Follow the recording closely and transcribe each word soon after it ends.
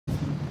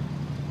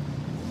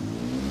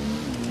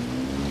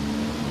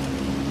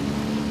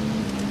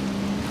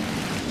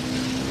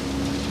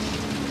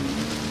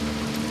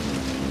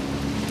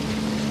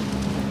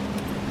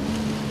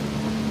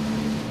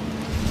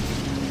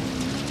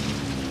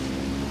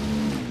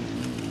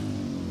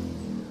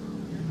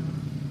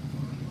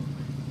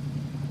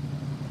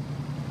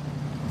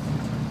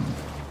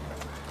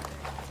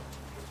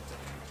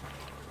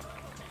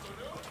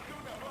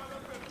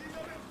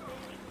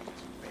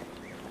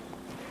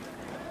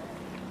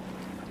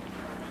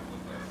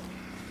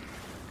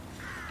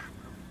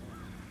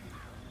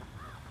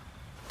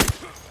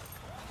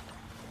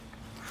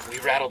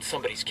rattled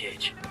somebody's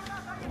cage.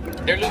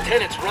 Their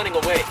lieutenant's running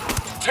away.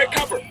 Take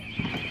cover!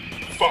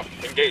 Fuck,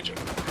 engaging.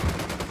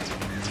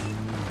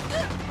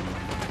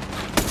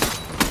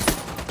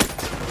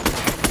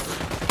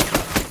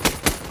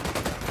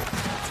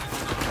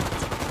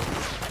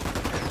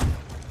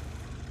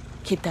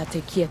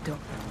 Quítate quieto.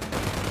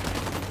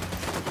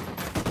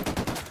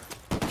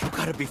 You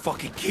gotta be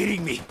fucking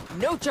kidding me.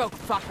 No joke,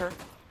 fucker.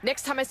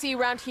 Next time I see you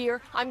around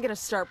here, I'm gonna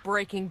start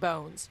breaking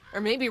bones.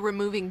 Or maybe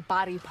removing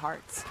body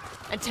parts.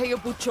 And tell your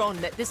buchon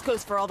that this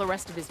goes for all the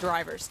rest of his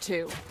drivers,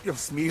 too.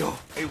 Dios mío.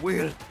 I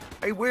will.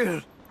 I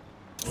will.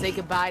 Say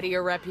goodbye to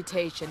your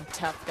reputation,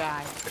 tough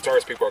guy.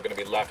 Guitarist people are gonna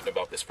be laughing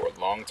about this for a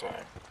long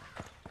time.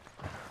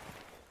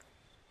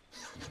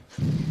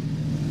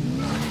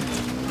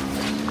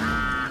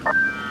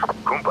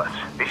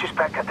 Kumpas, this is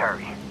Pat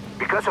Katari.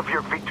 Because of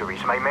your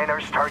victories, my men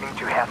are starting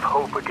to have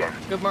hope again.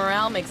 Good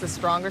morale makes a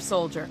stronger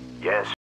soldier. Yes.